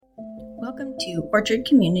Welcome to Orchard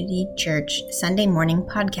Community Church Sunday Morning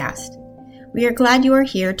Podcast. We are glad you are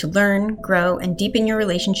here to learn, grow, and deepen your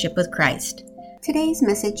relationship with Christ. Today's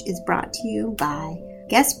message is brought to you by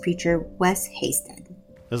guest preacher Wes Hasted.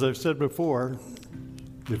 As I've said before,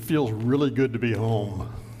 it feels really good to be home.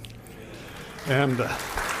 And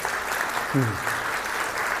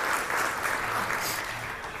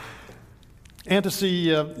and to see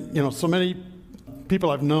so many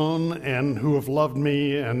people I've known and who have loved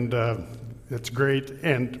me, and it's great.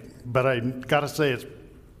 But I got to say, it's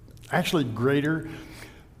actually greater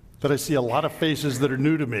that I see a lot of faces that are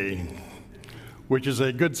new to me, which is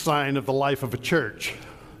a good sign of the life of a church.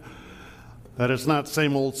 That it's not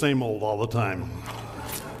same old all the time.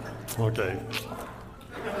 Okay.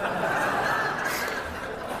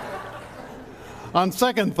 On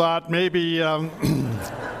second thought, maybe,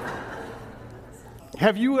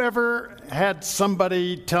 have you ever had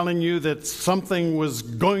somebody telling you that something was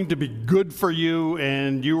going to be good for you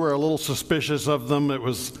and you were a little suspicious of them? It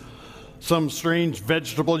was some strange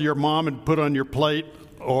vegetable your mom had put on your plate,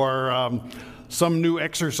 or some new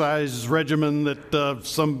exercise regimen that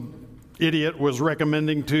some idiot was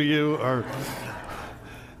recommending to you,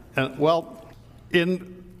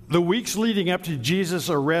 in the weeks leading up to Jesus'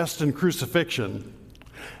 arrest and crucifixion,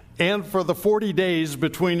 and for the 40 days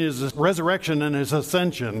between his resurrection and his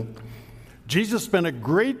ascension, Jesus spent a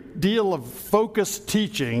great deal of focused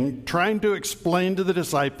teaching trying to explain to the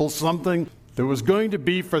disciples something that was going to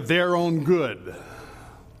be for their own good.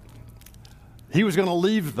 He was going to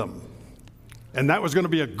leave them, and that was going to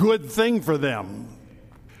be a good thing for them.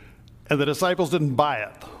 And the disciples didn't buy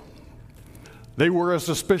it. They were a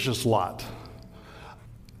suspicious lot.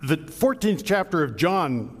 The 14th chapter of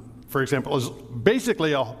John, for example, is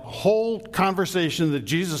basically a whole conversation that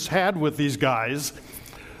Jesus had with these guys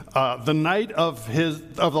the night of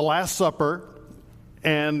the Last Supper,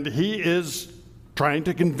 and he is trying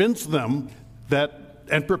to convince them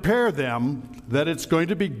and prepare them that it's going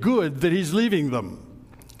to be good that he's leaving them.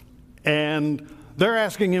 And they're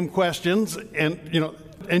asking him questions,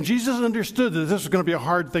 and Jesus understood that this was going to be a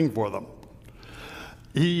hard thing for them.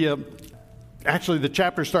 Actually, the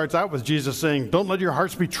chapter starts out with Jesus saying, "Don't let your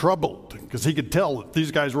hearts be troubled," because he could tell that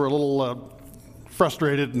these guys were a little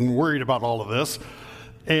frustrated and worried about all of this.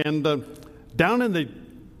 And down in the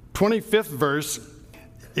 25th verse,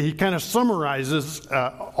 he kind of summarizes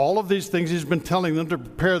all of these things he's been telling them to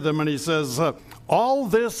prepare them, and he says, "All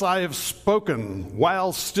this I have spoken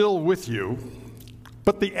while still with you,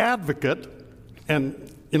 but the advocate," and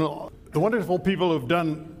the wonderful people who've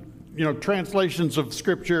done translations of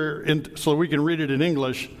Scripture so we can read it in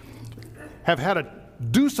English have had a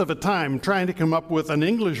deuce of a time trying to come up with an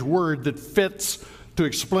English word that fits to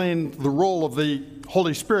explain the role of the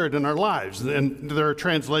Holy Spirit in our lives. And there are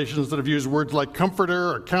translations that have used words like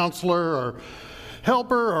comforter or counselor or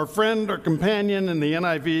helper or friend or companion, and the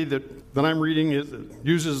NIV that I'm reading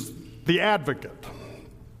uses the advocate.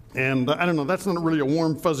 And I don't know, that's not really a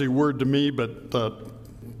warm, fuzzy word to me, but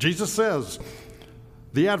Jesus says,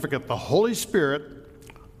 "The advocate, the Holy Spirit,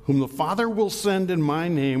 whom the Father will send in my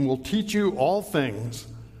name, will teach you all things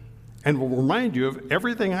and will remind you of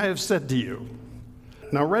everything I have said to you."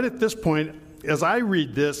 Now, right at this point, as I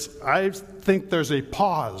read this, I think there's a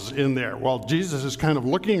pause in there while Jesus is kind of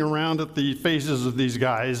looking around at the faces of these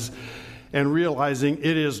guys and realizing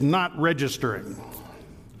it is not registering.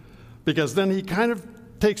 Because then he kind of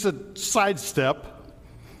takes a sidestep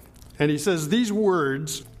and he says these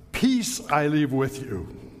words, "Peace I leave with you,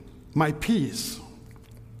 my peace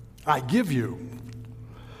I give you.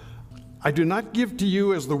 I do not give to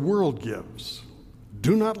you as the world gives.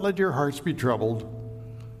 Do not let your hearts be troubled.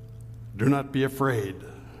 Do not be afraid."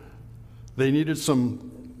 They needed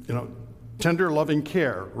some, tender, loving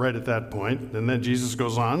care right at that point. And then Jesus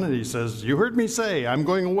goes on and he says, "You heard me say, I'm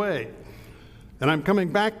going away, and I'm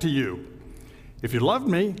coming back to you. If you loved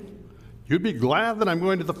me, you'd be glad that I'm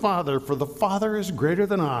going to the Father, for the Father is greater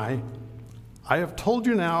than I. I have told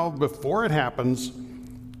you now before it happens,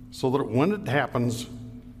 so that when it happens,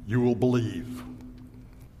 you will believe."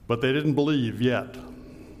 But they didn't believe yet.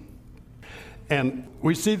 And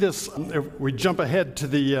we see this, we jump ahead to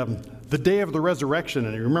the day of the resurrection.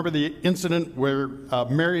 And you remember the incident where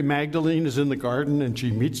Mary Magdalene is in the garden and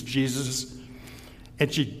she meets Jesus, and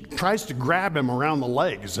she tries to grab him around the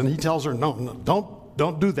legs, and he tells her, no,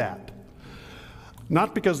 don't do that.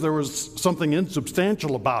 Not because there was something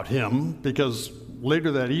insubstantial about him, because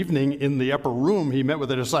later that evening in the upper room, he met with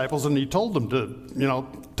the disciples and he told them to,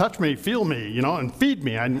 touch me, feel me, and feed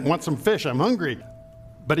me. I want some fish, I'm hungry.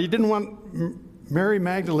 But he didn't want Mary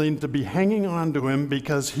Magdalene to be hanging on to him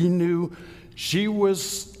because he knew she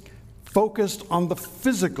was focused on the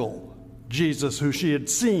physical Jesus, who she had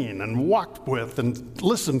seen and walked with and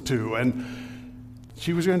listened to, and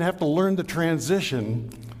she was going to have to learn the transition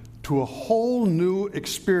to a whole new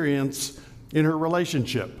experience in her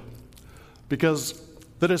relationship, because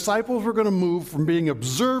the disciples were going to move from being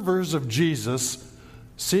observers of Jesus,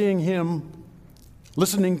 seeing him,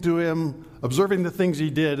 listening to him, observing the things he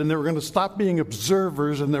did, and they were going to stop being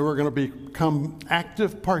observers and they were going to become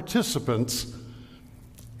active participants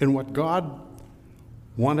in what God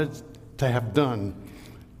wanted to have done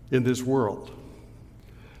in this world.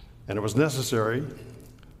 And it was necessary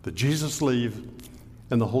that Jesus leave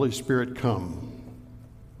and the Holy Spirit come.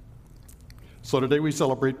 So today we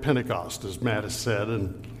celebrate Pentecost, as Matt has said,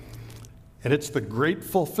 and it's the great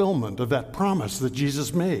fulfillment of that promise that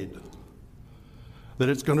Jesus made, that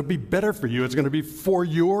it's going to be better for you, it's going to be for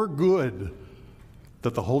your good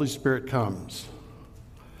that the Holy Spirit comes.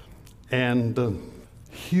 And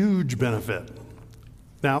huge benefit.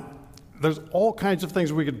 Now, there's all kinds of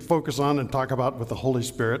things we could focus on and talk about with the Holy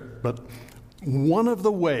Spirit, but one of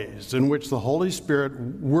the ways in which the Holy Spirit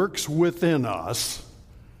works within us.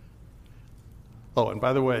 Oh, and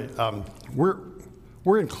by the way,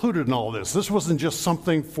 we're included in all this. This wasn't just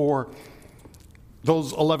something for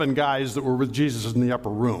those 11 guys that were with Jesus in the upper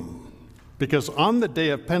room. Because on the day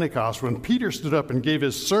of Pentecost, when Peter stood up and gave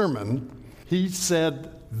his sermon, he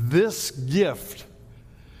said, "This gift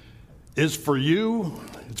is for you,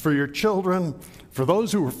 it's for your children, for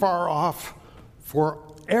those who are far off, for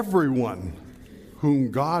everyone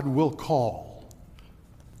whom God will call."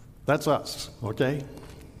 That's us, okay?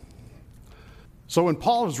 So when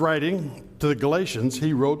Paul was writing to the Galatians,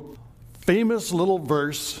 he wrote a famous little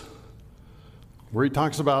verse where he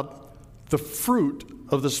talks about the fruit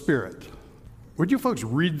of the Spirit. Would you folks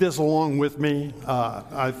read this along with me?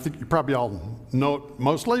 I think you probably all know it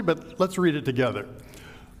mostly, but let's read it together.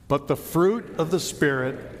 "But the fruit of the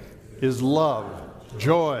Spirit is love,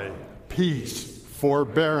 joy, peace,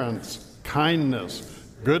 forbearance, kindness,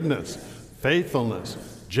 goodness, faithfulness,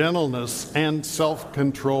 gentleness, and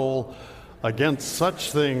self-control. Against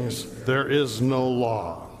such things there is no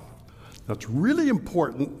law." Now, it's really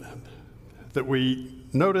important that we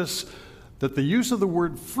notice that the use of the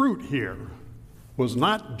word fruit here was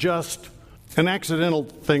not just an accidental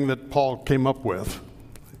thing that Paul came up with.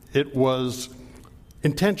 It was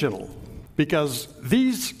intentional, because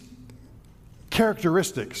these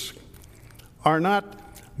characteristics are not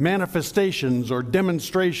manifestations or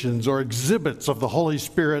demonstrations or exhibits of the Holy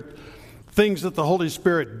Spirit, things that the Holy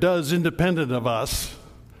Spirit does independent of us.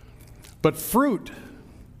 But fruit,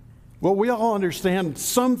 well, we all understand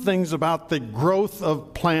some things about the growth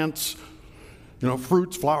of plants,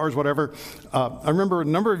 fruits, flowers, whatever. I remember a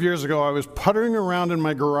number of years ago, I was puttering around in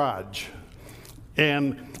my garage,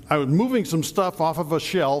 and I was moving some stuff off of a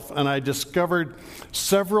shelf, and I discovered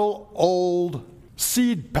several old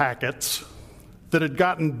seed packets that had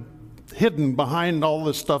gotten hidden behind all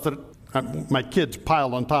this stuff that my kids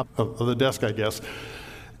piled on top of the desk, I guess.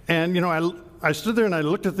 And, I stood there and I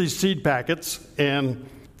looked at these seed packets and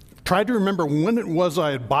tried to remember when it was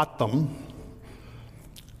I had bought them,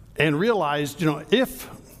 and realized, if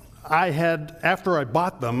I had, after I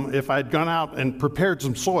bought them, if I'd gone out and prepared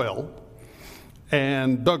some soil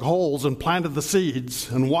and dug holes and planted the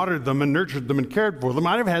seeds and watered them and nurtured them and cared for them,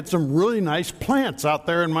 I'd have had some really nice plants out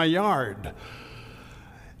there in my yard.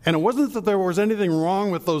 And it wasn't that there was anything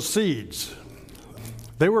wrong with those seeds.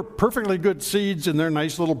 They were perfectly good seeds in their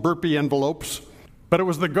nice little burpee envelopes, but it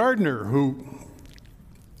was the gardener who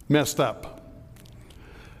messed up.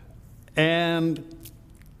 And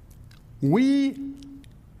we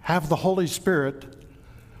have the Holy Spirit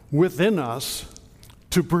within us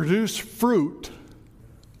to produce fruit,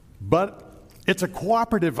 but it's a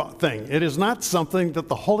cooperative thing. It is not something that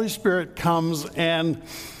the Holy Spirit comes and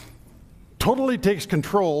totally takes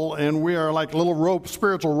control, and we are like little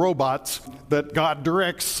spiritual robots that God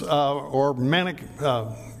directs, or manic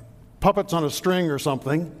puppets on a string or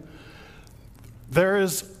something. There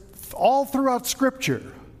is, all throughout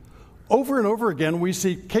Scripture, over and over again, we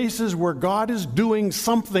see cases where God is doing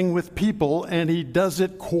something with people, and he does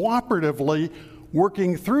it cooperatively,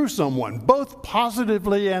 working through someone, both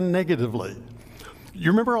positively and negatively. You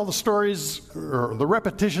remember all the stories, or the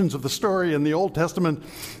repetitions of the story in the Old Testament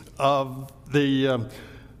of the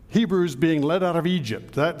Hebrews being led out of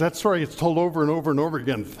Egypt. That story gets told over and over and over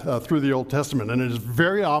again through the Old Testament, and it is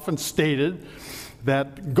very often stated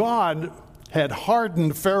that God had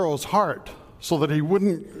hardened Pharaoh's heart so that he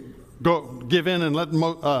wouldn't give in and let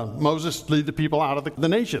Moses lead the people out of the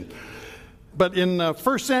nation. But in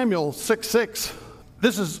 1 Samuel 6:6,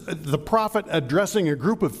 this is the prophet addressing a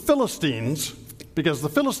group of Philistines because the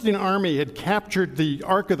Philistine army had captured the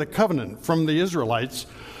Ark of the Covenant from the Israelites,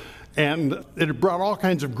 and it had brought all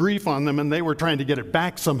kinds of grief on them, and they were trying to get it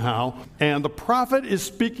back somehow. And the prophet is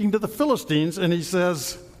speaking to the Philistines, and he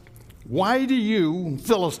says, "Why do you,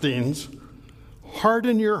 Philistines,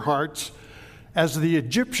 harden your hearts as the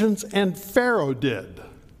Egyptians and Pharaoh did?"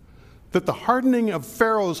 That the hardening of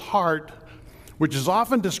Pharaoh's heart, which is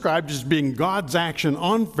often described as being God's action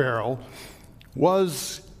on Pharaoh,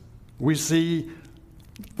 was, we see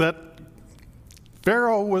that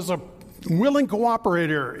Pharaoh was a willing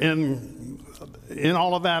cooperator in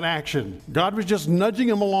all of that action. God was just nudging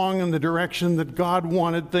him along in the direction that God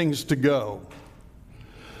wanted things to go.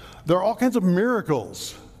 There are all kinds of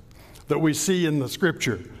miracles that we see in the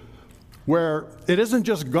scripture where it isn't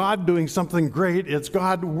just God doing something great, it's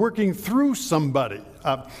God working through somebody.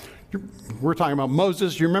 We're talking about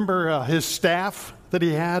Moses. You remember his staff that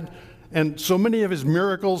he had? And so many of his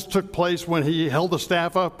miracles took place when he held the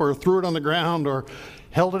staff up or threw it on the ground or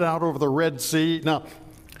held it out over the Red Sea. Now,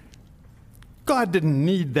 God didn't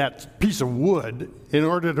need that piece of wood in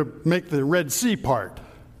order to make the Red Sea part.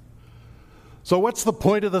 So what's the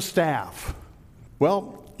point of the staff?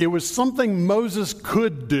 Well, it was something Moses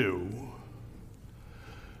could do,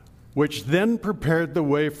 which then prepared the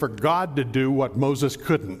way for God to do what Moses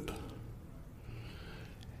couldn't.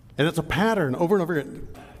 And it's a pattern over and over again.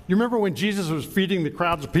 You remember when Jesus was feeding the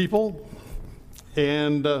crowds of people,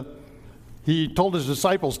 and he told his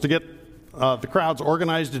disciples to get the crowds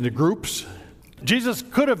organized into groups? Jesus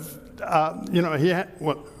could have, he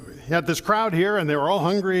had this crowd here, and they were all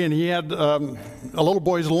hungry, and he had a little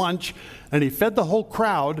boy's lunch, and he fed the whole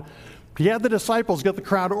crowd. He had the disciples get the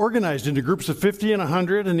crowd organized into groups of 50 and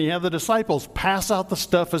 100, and he had the disciples pass out the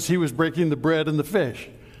stuff as he was breaking the bread and the fish.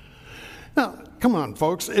 Now, come on,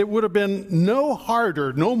 folks. It would have been no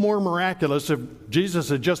harder, no more miraculous if Jesus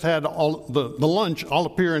had just had all the lunch all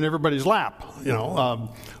appear in everybody's lap. We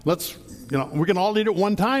can all eat at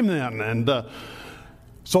one time then. And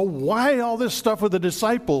so why all this stuff with the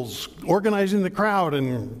disciples organizing the crowd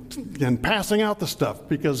and passing out the stuff?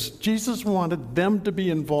 Because Jesus wanted them to be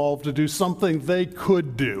involved to do something they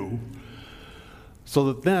could do, so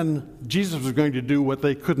that then Jesus was going to do what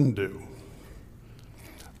they couldn't do.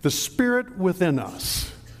 The Spirit within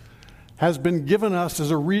us has been given us as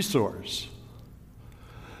a resource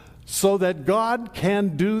so that God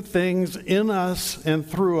can do things in us and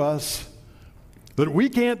through us that we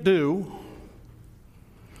can't do,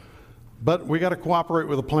 but we got to cooperate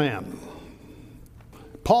with a plan.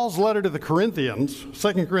 Paul's letter to the Corinthians,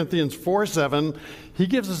 2 Corinthians 4:7, he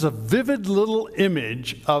gives us a vivid little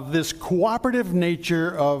image of this cooperative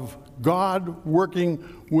nature of God working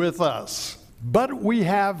with us. But we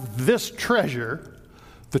have this treasure,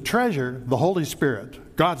 the Holy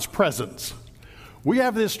Spirit, God's presence. We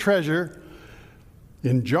have this treasure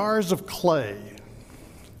in jars of clay.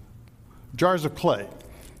 Jars of clay.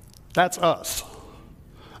 That's us.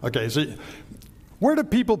 Okay, so where do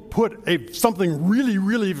people put something really,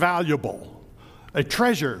 really valuable, a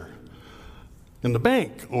treasure? In the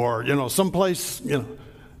bank or, someplace,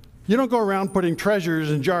 You don't go around putting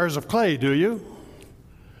treasures in jars of clay, do you?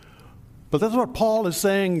 But that's what Paul is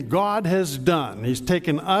saying God has done. He's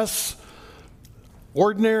taken us,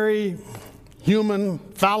 ordinary, human,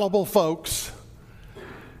 fallible folks,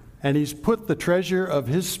 and he's put the treasure of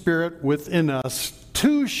his Spirit within us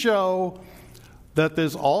to show that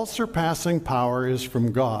this all-surpassing power is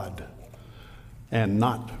from God and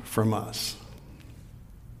not from us.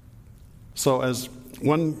 So as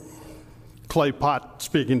one clay pot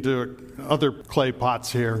speaking to other clay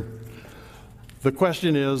pots here, the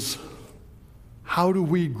question is, how do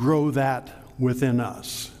we grow that within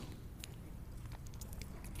us?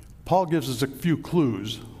 Paul gives us a few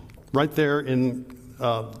clues right there in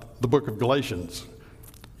the book of Galatians,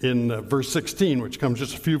 in verse 16, which comes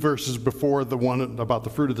just a few verses before the one about the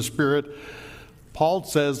fruit of the Spirit. Paul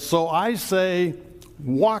says, "So I say,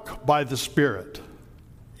 walk by the Spirit."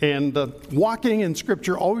 And walking in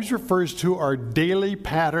Scripture always refers to our daily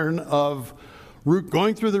pattern of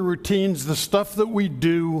going through the routines, the stuff that we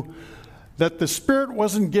do, that the Spirit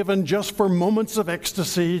wasn't given just for moments of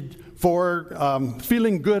ecstasy, for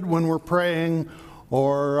feeling good when we're praying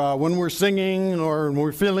or when we're singing or when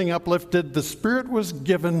we're feeling uplifted. The Spirit was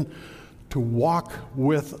given to walk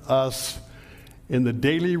with us in the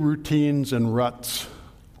daily routines and ruts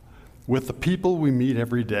with the people we meet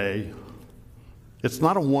every day. It's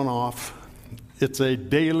not a one-off. It's a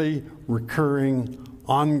daily, recurring,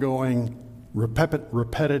 ongoing,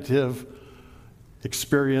 repetitive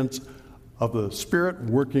experience of the Spirit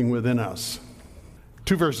working within us.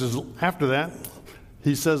 2 verses after that,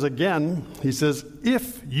 he says again, he says,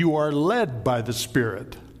 if you are led by the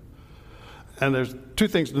Spirit. And there's two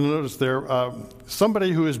things to notice there.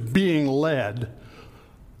 Somebody who is being led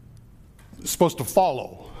is supposed to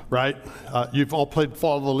follow, right? You've all played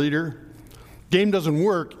Follow the Leader. Game doesn't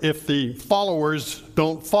work if the followers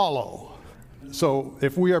don't follow. So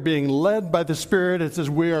if we are being led by the Spirit, it says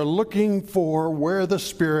we are looking for where the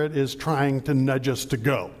Spirit is trying to nudge us to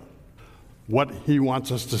go, what he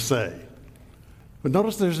wants us to say. But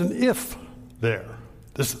notice there's an if there.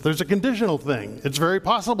 There's a conditional thing. It's very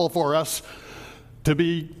possible for us to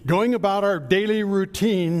be going about our daily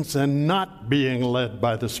routines and not being led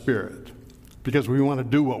by the Spirit because we want to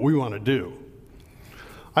do what we want to do.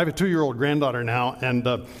 I have a 2-year-old granddaughter now, and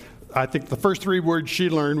I think the first 3 words she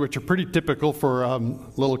learned, which are pretty typical for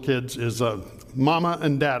little kids, is mama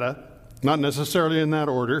and dada, not necessarily in that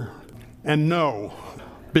order, and no,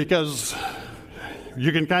 because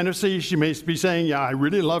you can kind of see she may be saying, yeah, I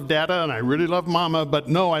really love dada and I really love mama, but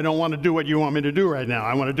no, I don't want to do what you want me to do right now.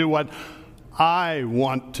 I want to do what I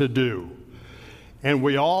want to do. And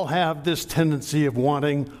we all have this tendency of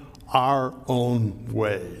wanting our own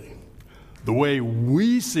way, the way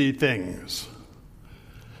we see things.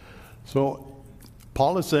 So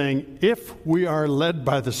Paul is saying, if we are led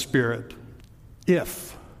by the Spirit,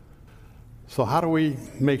 if. So how do we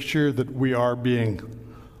make sure that we are being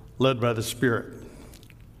led by the Spirit?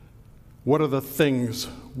 What are the things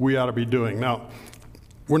we ought to be doing? Now,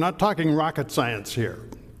 we're not talking rocket science here.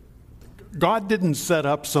 God didn't set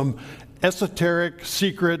up some esoteric,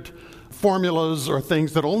 secret formulas or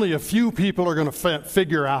things that only a few people are going to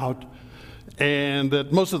figure out, and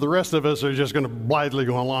that most of the rest of us are just going to blithely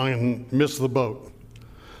go along and miss the boat.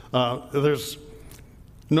 There's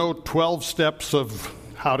no 12 steps of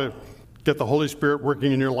how to get the Holy Spirit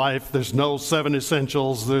working in your life. There's no 7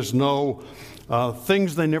 essentials. There's no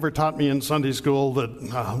things they never taught me in Sunday school.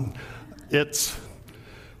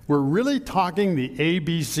 We're really talking the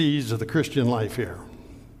ABCs of the Christian life here.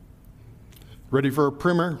 Ready for a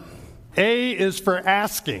primer? A is for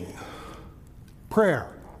asking.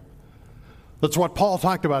 Prayer. That's what Paul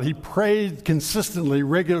talked about. He prayed consistently,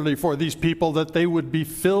 regularly for these people that they would be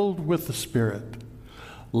filled with the Spirit,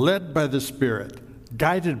 led by the Spirit,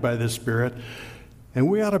 guided by the Spirit. And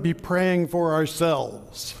we ought to be praying for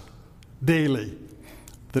ourselves daily,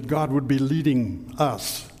 that God would be leading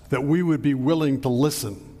us, that we would be willing to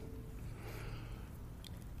listen.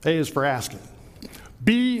 A is for asking.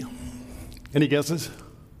 B, any guesses?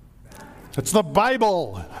 It's the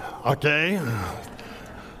Bible, okay?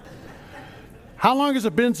 How long has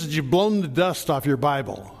it been since you've blown the dust off your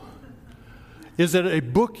Bible? Is it a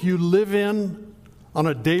book you live in on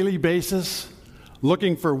a daily basis,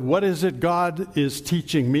 looking for what is it God is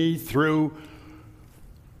teaching me through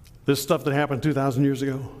this stuff that happened 2,000 years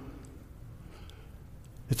ago?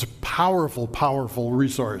 It's a powerful, powerful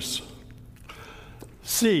resource.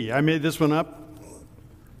 C, I made this one up,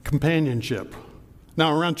 companionship.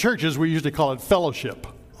 Now, around churches, we usually call it fellowship,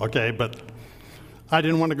 okay, but I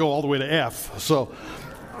didn't want to go all the way to F. So,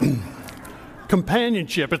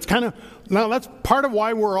 companionship, it's kind of, now that's part of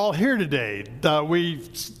why we're all here today. We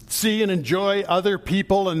see and enjoy other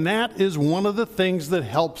people, and that is one of the things that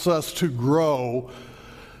helps us to grow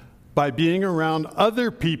by being around other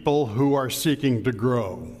people who are seeking to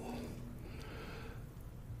grow.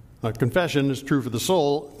 Confession is true for the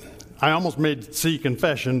soul. I almost made C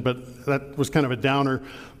confession, but that was kind of a downer.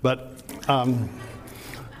 But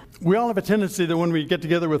we all have a tendency that when we get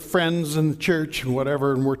together with friends in the church and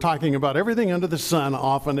whatever, and we're talking about everything under the sun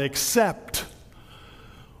often except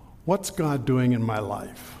what's God doing in my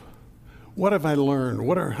life? What have I learned?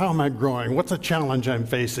 How am I growing? What's a challenge I'm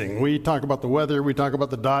facing? We talk about the weather, we talk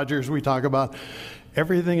about the Dodgers, we talk about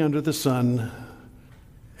everything under the sun,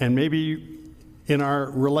 and maybe in our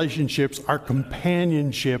relationships, our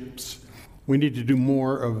companionships, we need to do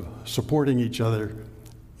more of supporting each other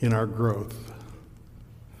in our growth.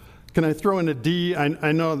 Can I throw in a D?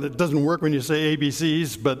 I know that doesn't work when you say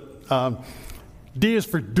ABCs, but D is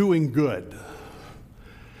for doing good.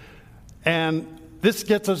 And this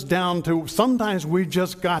gets us down to sometimes we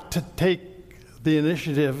just got to take the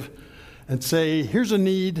initiative and say, here's a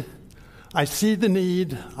need. I see the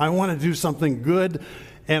need. I want to do something good.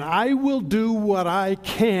 And I will do what I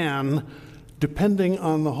can, depending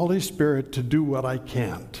on the Holy Spirit, to do what I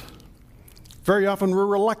can't. Very often we're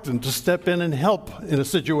reluctant to step in and help in a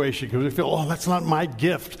situation because we feel, oh, that's not my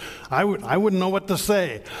gift. I wouldn't know what to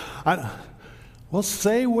say. Well,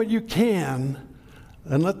 say what you can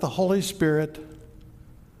and let the Holy Spirit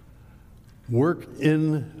work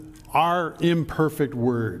in our imperfect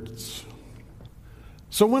words.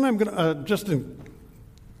 So when I'm going to,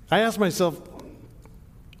 I ask myself,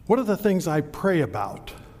 What are the things I pray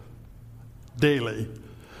about daily?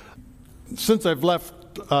 Since I've left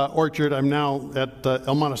Orchard, I'm now at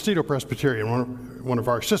El Montecito Presbyterian, one of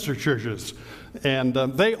our sister churches. And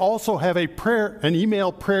they also have an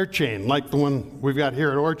email prayer chain like the one we've got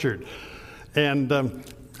here at Orchard. And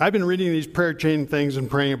I've been reading these prayer chain things and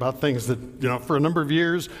praying about things that, for a number of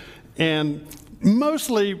years. And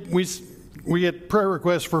mostly we get prayer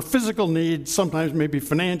requests for physical needs, sometimes maybe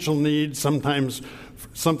financial needs, sometimes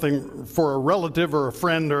something for a relative or a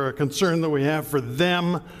friend or a concern that we have for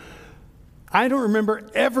them. I don't remember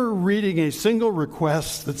ever reading a single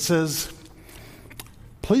request that says,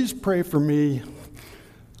 please pray for me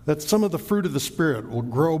that some of the fruit of the Spirit will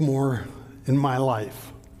grow more in my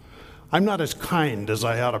life. I'm not as kind as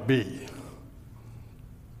I ought to be.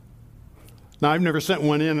 Now, I've never sent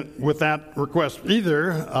one in with that request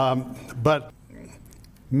either, but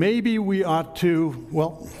maybe we ought to,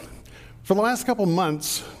 for the last couple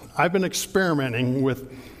months, I've been experimenting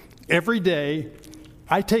with every day,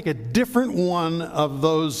 I take a different one of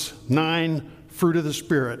those 9 fruit of the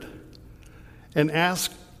Spirit and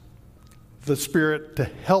ask the Spirit to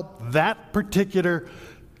help that particular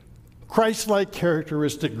Christ-like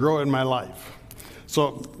characteristic grow in my life.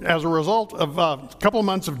 So as a result of a couple of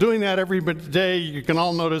months of doing that every day, you can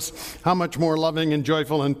all notice how much more loving and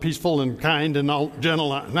joyful and peaceful and kind and all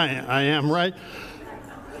gentle I am, right?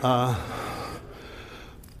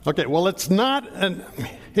 Okay, well, it's not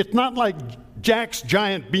like Jack's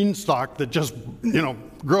giant beanstalk that just,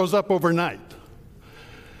 grows up overnight.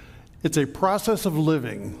 It's a process of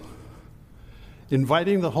living,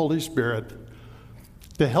 inviting the Holy Spirit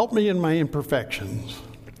to help me in my imperfections,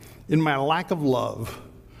 in my lack of love,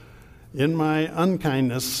 in my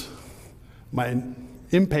unkindness, my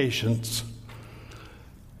impatience,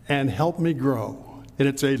 and help me grow. And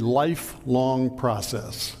it's a lifelong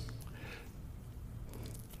process.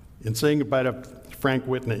 In saying goodbye to Frank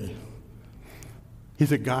Whitney,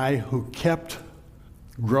 he's a guy who kept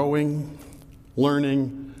growing,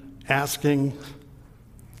 learning, asking,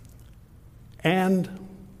 and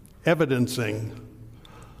evidencing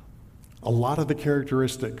a lot of the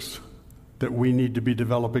characteristics that we need to be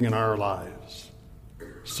developing in our lives.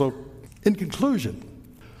 So, in conclusion,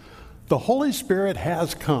 the Holy Spirit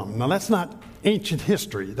has come. Now, that's not ancient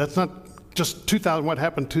history. That's not just what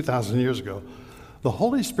happened 2,000 years ago. The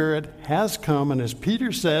Holy Spirit has come, and as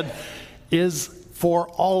Peter said, is for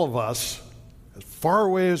all of us, as far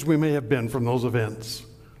away as we may have been from those events.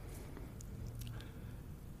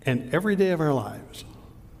 And every day of our lives,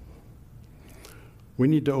 we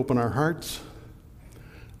need to open our hearts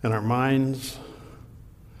and our minds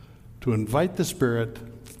to invite the Spirit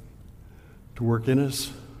to work in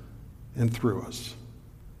us and through us.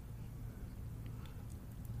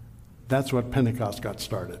 That's what Pentecost got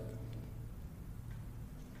started.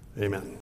 Amen.